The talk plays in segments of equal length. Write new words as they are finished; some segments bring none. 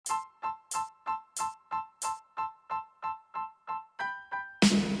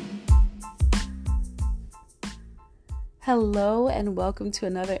Hello and welcome to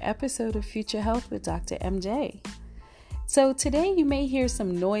another episode of Future Health with Dr. MJ. So today you may hear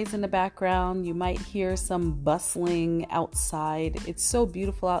some noise in the background. You might hear some bustling outside. It's so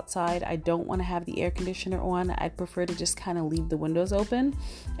beautiful outside. I don't want to have the air conditioner on. I'd prefer to just kind of leave the windows open.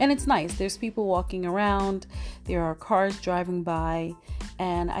 And it's nice. There's people walking around. There are cars driving by.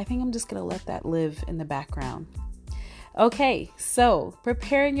 And I think I'm just going to let that live in the background. Okay, so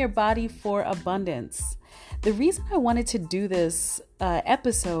preparing your body for abundance. The reason I wanted to do this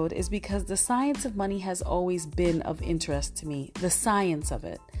episode is because the science of money has always been of interest to me, the science of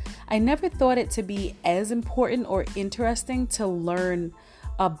it. I never thought it to be as important or interesting to learn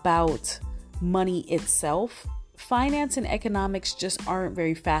about money itself. Finance and economics just aren't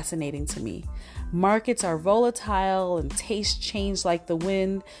very fascinating to me. Markets are volatile and tastes change like the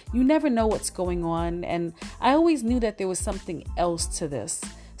wind. You never know what's going on. And I always knew that there was something else to this,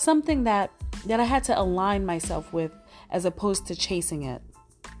 something that I had to align myself with as opposed to chasing it.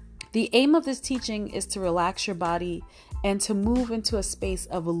 The aim of this teaching is to relax your body and to move into a space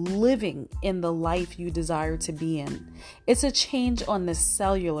of living in the life you desire to be in. It's a change on the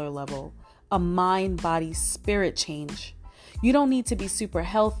cellular level, a mind, body, spirit change. You don't need to be super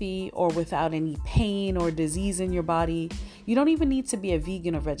healthy or without any pain or disease in your body. You don't even need to be a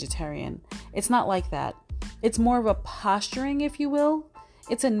vegan or vegetarian. It's not like that. It's more of a posturing, if you will.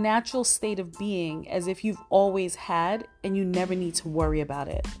 It's a natural state of being as if you've always had and you never need to worry about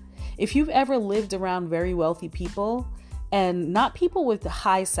it. If you've ever lived around very wealthy people, and not people with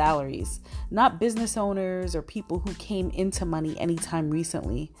high salaries, not business owners or people who came into money anytime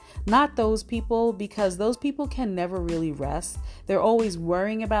recently, not those people, because those people can never really rest. They're always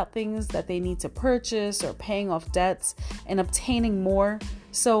worrying about things that they need to purchase or paying off debts and obtaining more.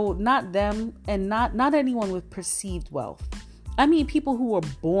 So not them and not anyone with perceived wealth. I mean, people who were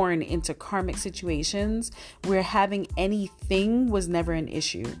born into karmic situations where having anything was never an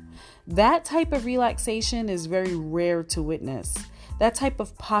issue. That type of relaxation is very rare to witness. That type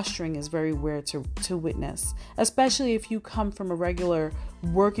of posturing is very rare to witness, especially if you come from a regular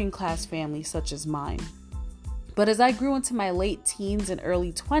working class family such as mine. But as I grew into my late teens and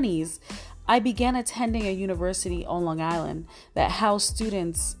early 20s, I began attending a university on Long Island that housed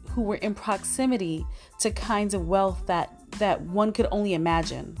students who were in proximity to kinds of wealth that one could only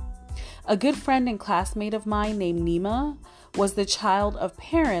imagine. A good friend and classmate of mine named Nima was the child of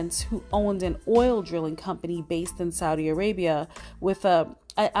parents who owned an oil drilling company based in Saudi Arabia with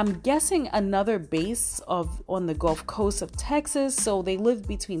I'm guessing another base on the Gulf Coast of Texas. So they lived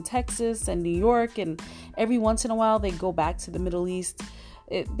between Texas and New York, and every once in a while they go back to the Middle East.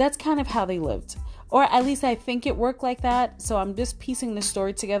 That's kind of how they lived. Or at least I think it worked like that. So I'm just piecing the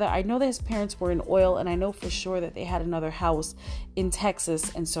story together. I know that his parents were in oil, and I know for sure that they had another house in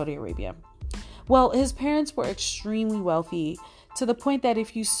Texas and Saudi Arabia. Well, his parents were extremely wealthy to the point that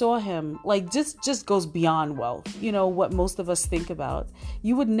if you saw him, like just goes beyond wealth, what most of us think about.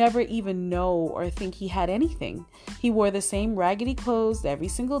 You would never even know or think he had anything. He wore the same raggedy clothes every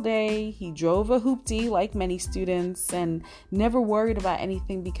single day. He drove a hoopty like many students and never worried about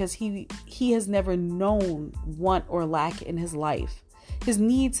anything because he has never known want or lack in his life. His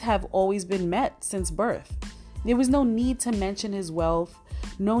needs have always been met since birth. There was no need to mention his wealth.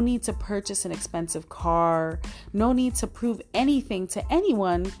 No need to purchase an expensive car. No need to prove anything to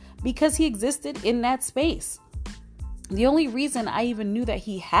anyone because he existed in that space. The only reason I even knew that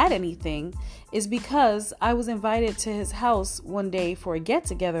he had anything is because I was invited to his house one day for a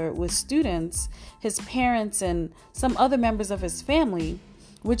get-together with students, his parents, and some other members of his family,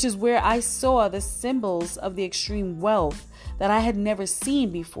 which is where I saw the symbols of the extreme wealth that I had never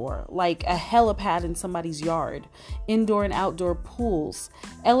seen before, like a helipad in somebody's yard, indoor and outdoor pools,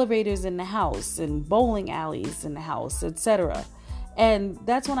 elevators in the house, and bowling alleys in the house, etc. And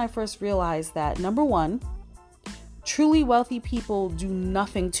that's when I first realized that, number one, truly wealthy people do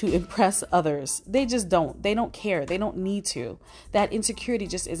nothing to impress others. They just don't. They don't care. They don't need to. That insecurity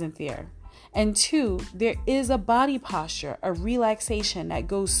just isn't there. And two, there is a body posture, a relaxation that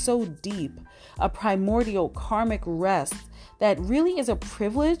goes so deep, a primordial karmic rest that really is a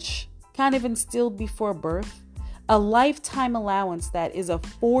privilege kind of instilled before birth, a lifetime allowance that is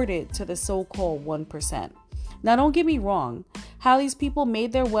afforded to the so-called 1%. Now, don't get me wrong. How these people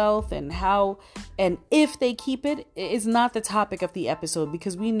made their wealth and if they keep it is not the topic of the episode,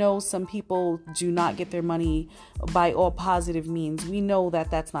 because we know some people do not get their money by all positive means. We know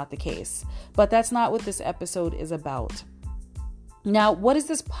that that's not the case, but that's not what this episode is about. Now, what is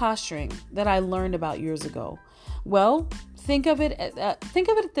this posturing that I learned about years ago? Well, think of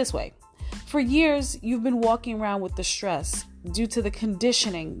it this way. For years, you've been walking around with the stress due to the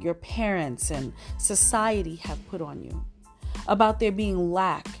conditioning your parents and society have put on you. about there being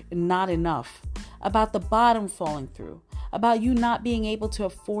lack and not enough, about the bottom falling through, about you not being able to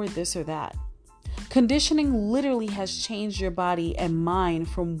afford this or that. Conditioning literally has changed your body and mind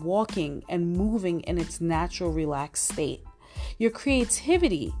from walking and moving in its natural relaxed state. Your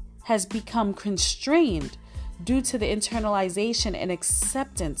creativity has become constrained due to the internalization and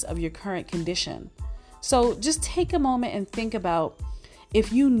acceptance of your current condition. So just take a moment and think about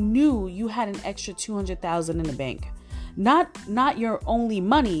if you knew you had an extra $200,000 in the bank. Not your only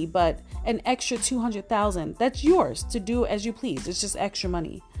money, but an extra $200,000 that's yours to do as you please. It's just extra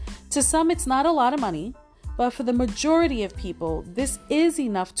money. To some, it's not a lot of money, but for the majority of people, this is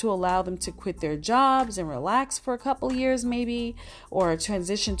enough to allow them to quit their jobs and relax for a couple of years maybe, or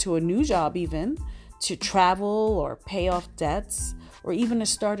transition to a new job even, to travel or pay off debts, or even to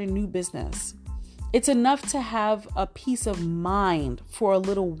start a new business. It's enough to have a peace of mind for a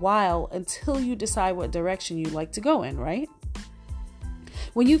little while until you decide what direction you'd like to go in, right?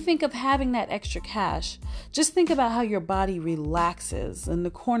 When you think of having that extra cash, just think about how your body relaxes and the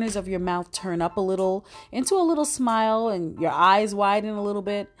corners of your mouth turn up a little into a little smile and your eyes widen a little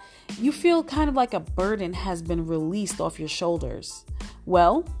bit. You feel kind of like a burden has been released off your shoulders.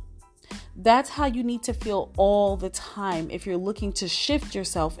 Well, that's how you need to feel all the time if you're looking to shift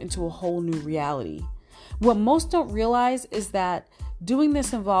yourself into a whole new reality. What most don't realize is that doing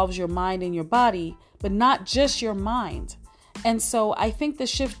this involves your mind and your body, but not just your mind. And so I think the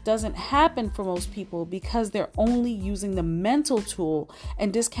shift doesn't happen for most people because they're only using the mental tool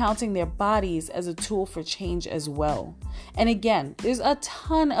and discounting their bodies as a tool for change as well. And again, there's a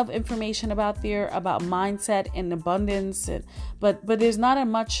ton of information about mindset and abundance, but there's not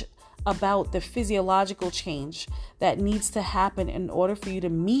much about the physiological change that needs to happen in order for you to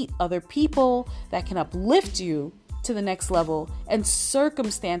meet other people that can uplift you to the next level and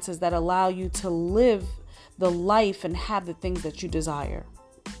circumstances that allow you to live the life and have the things that you desire.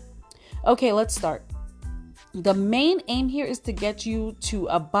 Okay, let's start. The main aim here is to get you to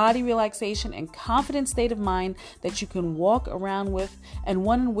a body relaxation and confident state of mind that you can walk around with, and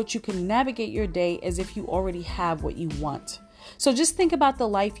one in which you can navigate your day as if you already have what you want. So just think about the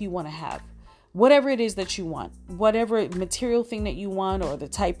life you want to have. Whatever it is that you want, whatever material thing that you want, or the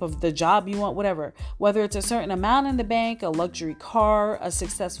type of the job you want, whatever, whether it's a certain amount in the bank, a luxury car, a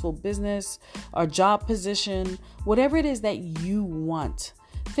successful business, or job position, whatever it is that you want,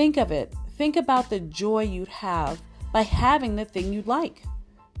 think of it. Think about the joy you'd have by having the thing you'd like.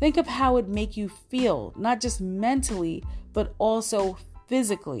 Think of how it'd make you feel, not just mentally, but also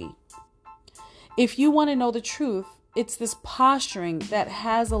physically. If you want to know the truth, it's this posturing that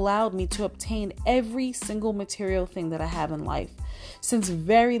has allowed me to obtain every single material thing that I have in life, since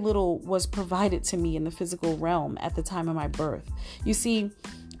very little was provided to me in the physical realm at the time of my birth. You see,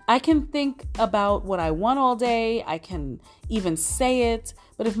 I can think about what I want all day, I can even say it,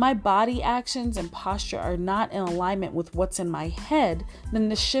 but if my body actions and posture are not in alignment with what's in my head, then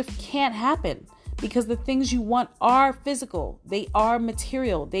the shift can't happen. Because the things you want are physical, they are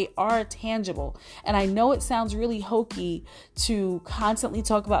material, they are tangible. And I know it sounds really hokey to constantly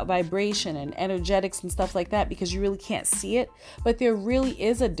talk about vibration and energetics and stuff like that because you really can't see it, but there really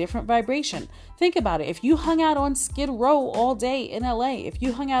is a different vibration. Think about it. If you hung out on Skid Row all day in LA, if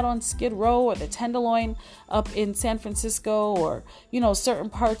you hung out on Skid Row or the Tenderloin up in San Francisco, or, certain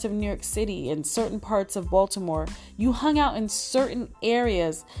parts of New York City and certain parts of Baltimore, you hung out in certain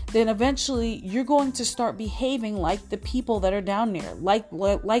areas, then eventually you're going to start behaving like the people that are down there, like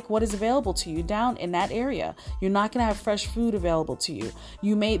what is available to you down in that area. You're not going to have fresh food available to you.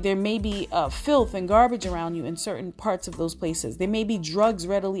 There may be filth and garbage around you in certain parts of those places. There may be drugs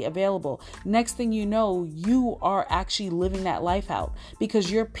readily available. Next thing you know, you are actually living that life out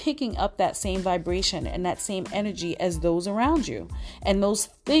because you're picking up that same vibration and that same energy as those around you and those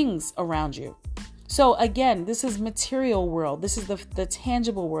things around you. So again, this is material world. This is the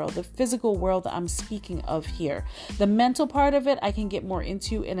tangible world, the physical world that I'm speaking of here. The mental part of it, I can get more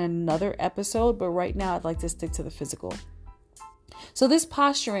into in another episode, but right now I'd like to stick to the physical. So this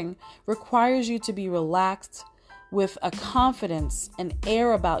posturing requires you to be relaxed with a confidence and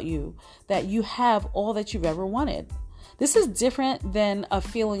air about you that you have all that you've ever wanted. This is different than a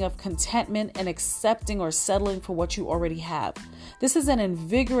feeling of contentment and accepting or settling for what you already have. This is an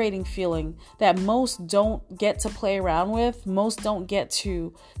invigorating feeling that most don't get to play around with. Most don't get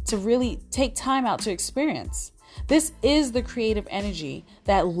to really take time out to experience. This is the creative energy,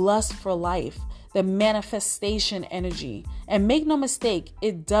 that lust for life, the manifestation energy. And make no mistake,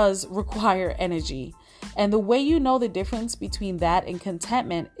 it does require energy. And the way you know the difference between that and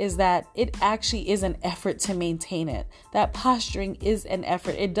contentment is that it actually is an effort to maintain it. That posturing is an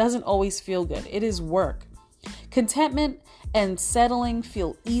effort. It doesn't always feel good. It is work. Contentment and settling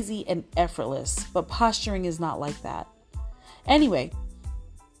feel easy and effortless, but posturing is not like that. Anyway,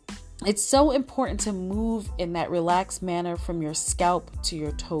 it's so important to move in that relaxed manner from your scalp to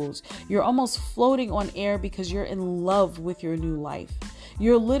your toes. You're almost floating on air because you're in love with your new life.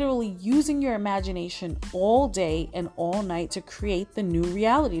 You're literally using your imagination all day and all night to create the new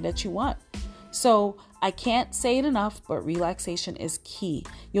reality that you want. So I can't say it enough, but relaxation is key.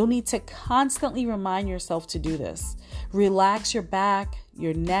 You'll need to constantly remind yourself to do this. Relax your back,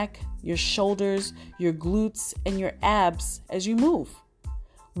 your neck, your shoulders, your glutes, and your abs as you move.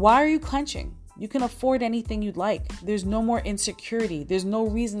 Why are you clenching? You can afford anything you'd like. There's no more insecurity. There's no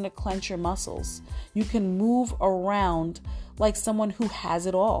reason to clench your muscles. You can move around like someone who has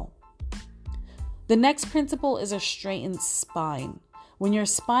it all. The next principle is a straightened spine. When your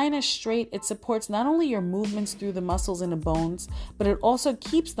spine is straight, it supports not only your movements through the muscles and the bones, but it also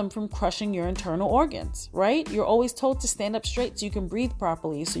keeps them from crushing your internal organs, right? You're always told to stand up straight so you can breathe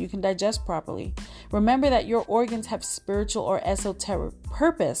properly, so you can digest properly. Remember that your organs have spiritual or esoteric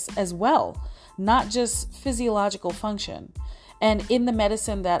purpose as well, not just physiological function. And in the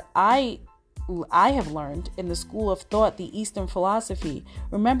medicine that I have learned in the school of thought, the Eastern philosophy,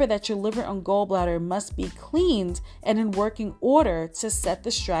 remember that your liver and gallbladder must be cleaned and in working order to set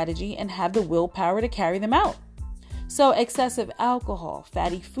the strategy and have the willpower to carry them out. So excessive alcohol,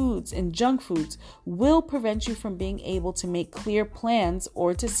 fatty foods, and junk foods will prevent you from being able to make clear plans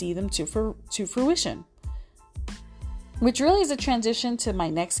or to see them to fruition. Which really is a transition to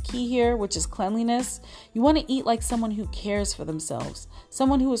my next key here, which is cleanliness. You want to eat like someone who cares for themselves,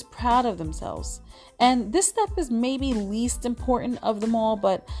 someone who is proud of themselves. And this step is maybe least important of them all,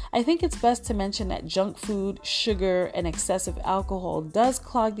 but I think it's best to mention that junk food, sugar, and excessive alcohol does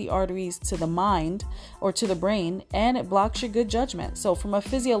clog the arteries to the mind or to the brain, and it blocks your good judgment. So from a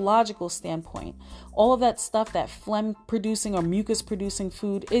physiological standpoint, all of that stuff, that phlegm producing or mucus producing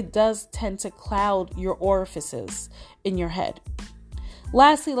food, it does tend to cloud your orifices in your head.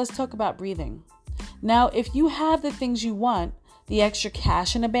 Lastly, let's talk about breathing. Now, if you have the things you want, the extra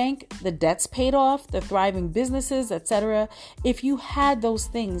cash in the bank, the debts paid off, the thriving businesses, etc., if you had those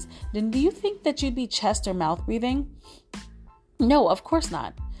things, then do you think that you'd be chest or mouth breathing? No, of course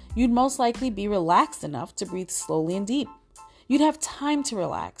not. You'd most likely be relaxed enough to breathe slowly and deep. You'd have time to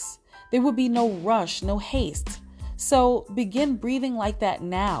relax. There would be no rush, no haste. So begin breathing like that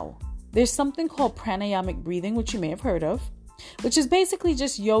now. There's something called pranayamic breathing, which you may have heard of, which is basically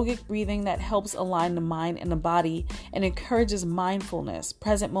just yogic breathing that helps align the mind and the body and encourages mindfulness,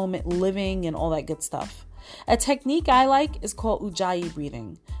 present moment living, and all that good stuff. A technique I like is called Ujjayi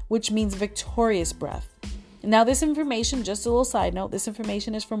breathing, which means victorious breath. Now, this information, just a little side note, this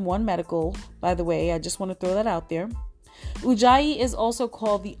information is from One Medical, by the way. I just want to throw that out there. Ujjayi is also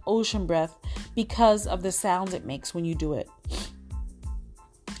called the ocean breath because of the sounds it makes when you do it.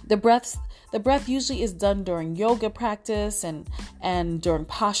 The breath usually is done during yoga practice and during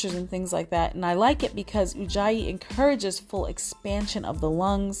postures and things like that. And I like it because Ujjayi encourages full expansion of the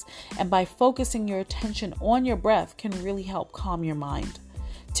lungs, and by focusing your attention on your breath can really help calm your mind.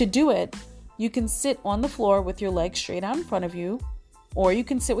 To do it, you can sit on the floor with your legs straight out in front of you, or you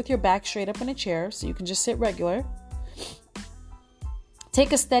can sit with your back straight up in a chair, so you can just sit regular.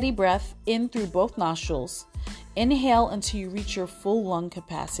 Take a steady breath in through both nostrils. Inhale until you reach your full lung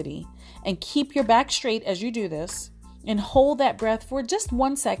capacity, and keep your back straight as you do this, and hold that breath for just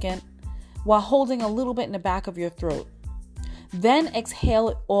 1 second while holding a little bit in the back of your throat. Then exhale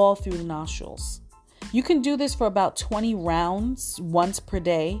it all through the nostrils. You can do this for about 20 rounds once per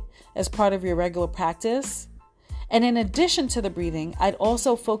day as part of your regular practice. And in addition to the breathing, I'd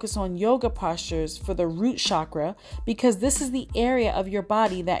also focus on yoga postures for the root chakra, because this is the area of your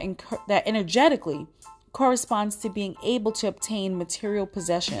body that energetically corresponds to being able to obtain material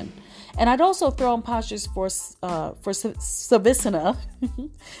possession. And I'd also throw in postures for Savasana,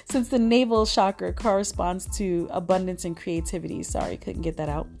 since the navel chakra corresponds to abundance and creativity. Sorry, couldn't get that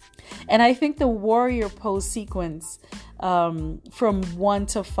out. And I think the warrior pose sequence from 1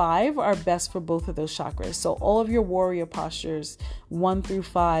 to 5 are best for both of those chakras. So all of your warrior postures 1 through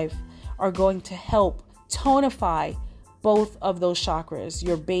 5 are going to help tonify both of those chakras,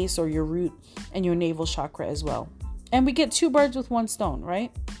 your base or your root and your navel chakra as well. And we get 2 birds with 1 stone,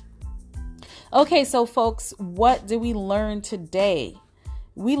 right? Okay, so folks, what did we learn today?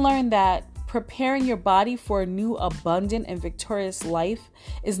 We learned that preparing your body for a new abundant and victorious life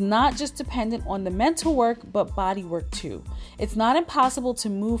is not just dependent on the mental work, but body work too. It's not impossible to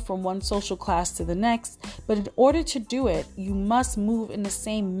move from one social class to the next, but in order to do it, you must move in the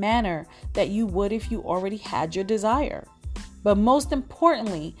same manner that you would if you already had your desire. But most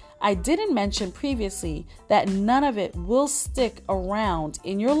importantly, I didn't mention previously that none of it will stick around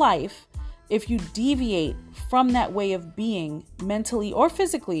in your life if you deviate from that way of being mentally or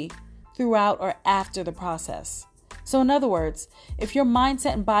physically throughout or after the process. So in other words, if your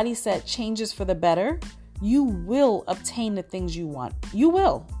mindset and body set changes for the better, you will obtain the things you want. You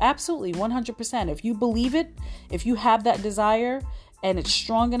will. Absolutely. 100%. If you believe it, if you have that desire and it's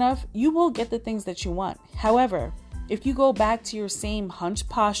strong enough, you will get the things that you want. However, if you go back to your same hunched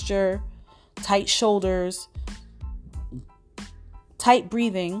posture, tight shoulders, tight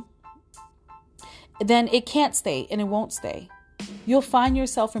breathing, then it can't stay and it won't stay. You'll find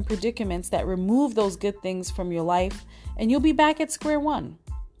yourself in predicaments that remove those good things from your life and you'll be back at square one.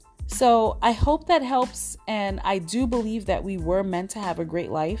 So I hope that helps. And I do believe that we were meant to have a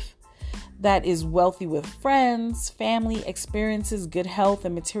great life that is wealthy with friends, family, experiences, good health,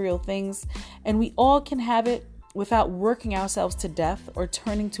 and material things. And we all can have it without working ourselves to death or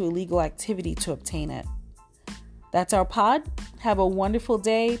turning to illegal activity to obtain it. That's our pod. Have a wonderful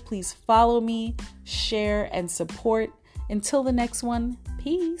day. Please follow me, share, and support. Until the next one,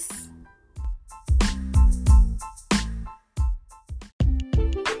 peace.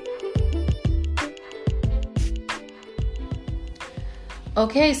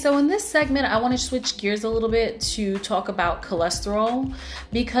 Okay, so in this segment, I want to switch gears a little bit to talk about cholesterol,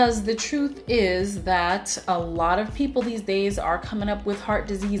 because the truth is that a lot of people these days are coming up with heart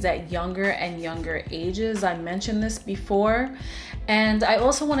disease at younger and younger ages. I mentioned this before. And I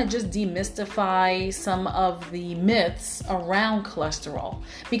also want to just demystify some of the myths around cholesterol,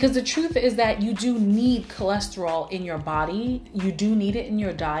 because the truth is that you do need cholesterol in your body. You do need it in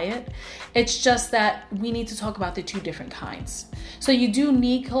your diet. It's just that we need to talk about the two different kinds. So you do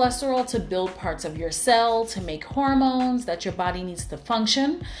need cholesterol to build parts of your cell, to make hormones that your body needs to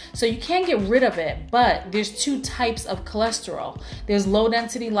function. So you can get rid of it, but there's two types of cholesterol. There's low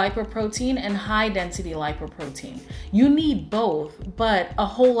density lipoprotein and high density lipoprotein. You need both, but a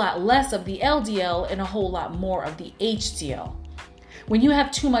whole lot less of the LDL and a whole lot more of the HDL. When you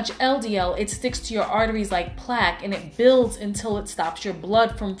have too much LDL, it sticks to your arteries like plaque and it builds until it stops your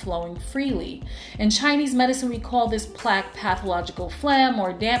blood from flowing freely. In Chinese medicine, we call this plaque pathological phlegm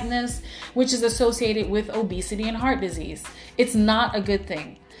or dampness, which is associated with obesity and heart disease. It's not a good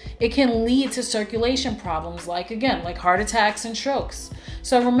thing. It can lead to circulation problems like heart attacks and strokes.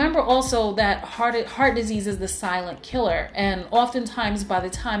 So remember also that heart disease is the silent killer. And oftentimes by the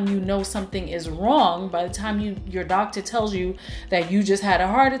time you know something is wrong, by the time your doctor tells you that you just had a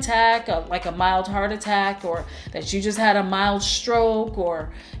heart attack, like a mild heart attack, or that you just had a mild stroke,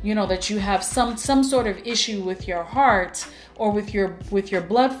 or that you have some sort of issue with your heart or with your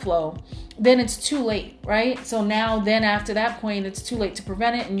blood flow, then it's too late, right? So now then after that point, it's too late to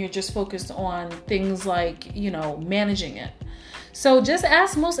prevent it and you're just focused on things like, managing it. So just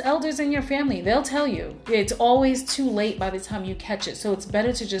ask most elders in your family. They'll tell you it's always too late by the time you catch it. So it's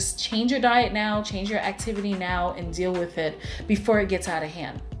better to just change your diet now, change your activity now, and deal with it before it gets out of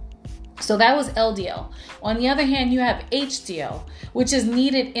hand. So that was LDL. On the other hand, you have HDL, which is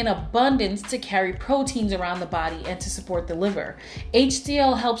needed in abundance to carry proteins around the body and to support the liver.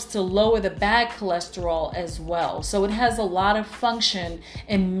 HDL helps to lower the bad cholesterol as well. So it has a lot of function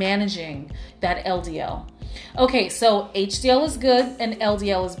in managing that LDL. Okay, so HDL is good and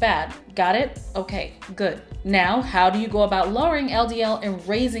LDL is bad. Got it? Okay, good. Now, how do you go about lowering LDL and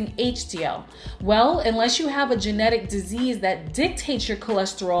raising HDL? Well, unless you have a genetic disease that dictates your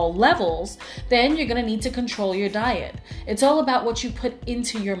cholesterol levels, then you're going to need to control your diet. It's all about what you put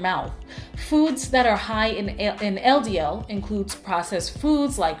into your mouth. Foods that are high in LDL includes processed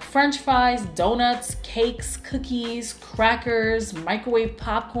foods like French fries, donuts, cakes, cookies, crackers, microwave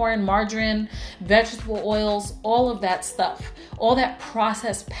popcorn, margarine, vegetable oils, all of that stuff, all that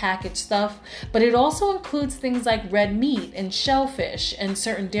processed packaged stuff. But it also includes things like red meat and shellfish and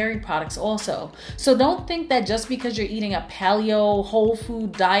certain dairy products also. So don't think that just because you're eating a paleo whole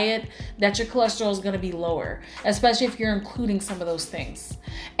food diet that your cholesterol is going to be lower, especially if you're including some of those things.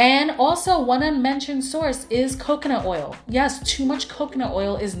 And also, one unmentioned source is coconut oil. Yes, too much coconut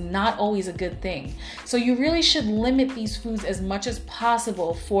oil is not always a good thing. So you really should limit these foods as much as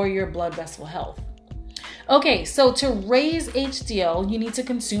possible for your blood vessel health. Okay, so to raise HDL, you need to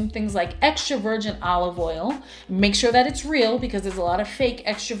consume things like extra virgin olive oil. Make sure that it's real because there's a lot of fake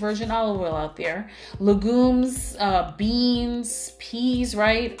extra virgin olive oil out there. Legumes, beans, peas,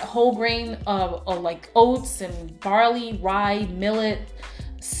 right? Whole grain like oats and barley, rye, millet,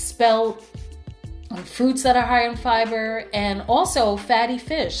 spelt, fruits that are high in fiber, and also fatty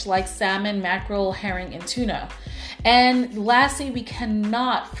fish like salmon, mackerel, herring, and tuna. And lastly, we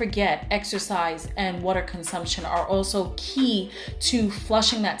cannot forget exercise and water consumption are also key to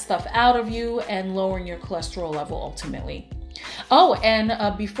flushing that stuff out of you and lowering your cholesterol level ultimately. Oh,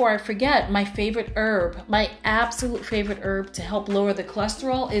 and before I forget, my favorite herb, my absolute favorite herb to help lower the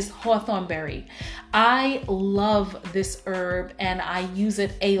cholesterol is hawthorn berry. I love this herb and I use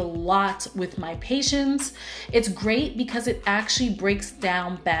it a lot with my patients. It's great because it actually breaks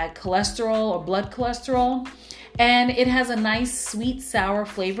down bad cholesterol or blood cholesterol. And it has a nice sweet sour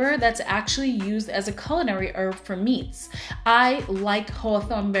flavor that's actually used as a culinary herb for meats. I like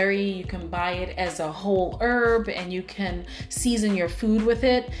hawthorn berry. You can buy it as a whole herb and you can season your food with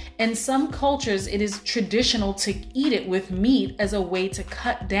it. In some cultures, it is traditional to eat it with meat as a way to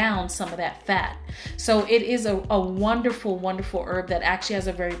cut down some of that fat. So it is a wonderful, wonderful herb that actually has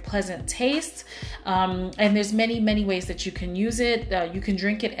a very pleasant taste. And there's many ways that you can use it. You can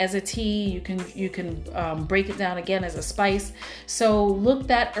drink it as a tea. You can break it down again as a spice. So look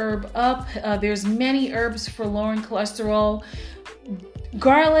that herb up. There's many herbs for lowering cholesterol.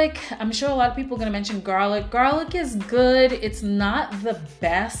 Garlic, I'm sure a lot of people are going to mention garlic. Garlic is good. It's not the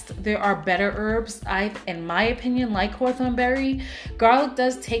best. There are better herbs. In my opinion, like hawthorn berry. Garlic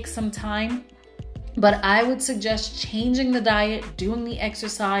does take some time. But I would suggest changing the diet, doing the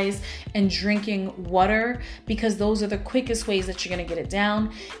exercise, and drinking water because those are the quickest ways that you're going to get it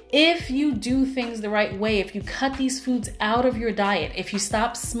down. If you do things the right way, if you cut these foods out of your diet, if you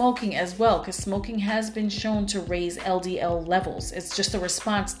stop smoking as well, because smoking has been shown to raise LDL levels. It's just a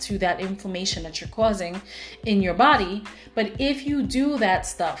response to that inflammation that you're causing in your body. But if you do that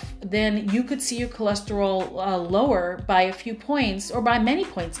stuff, then you could see your cholesterol lower by a few points or by many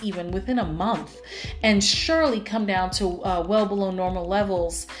points even within a month. And surely come down to well below normal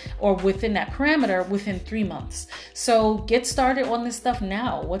levels or within that parameter within 3 months. So get started on this stuff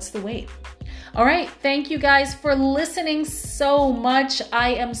now. What's the wait? All right. Thank you guys for listening so much.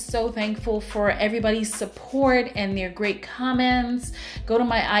 I am so thankful for everybody's support and their great comments. Go to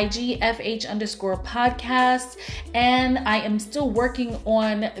my IG, FH_podcast. And I am still working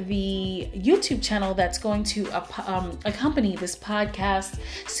on the YouTube channel that's going to accompany this podcast.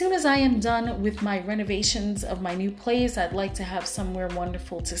 As soon as I am done with my renovations of my new place, I'd like to have somewhere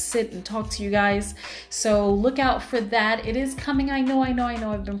wonderful to sit and talk to you guys. So look out for that. It is coming. I know.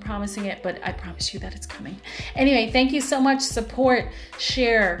 I've been promising it, but I promise you that it's coming. Anyway, thank you so much. Support,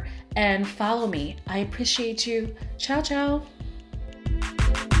 share, and follow me. I appreciate you. Ciao, ciao.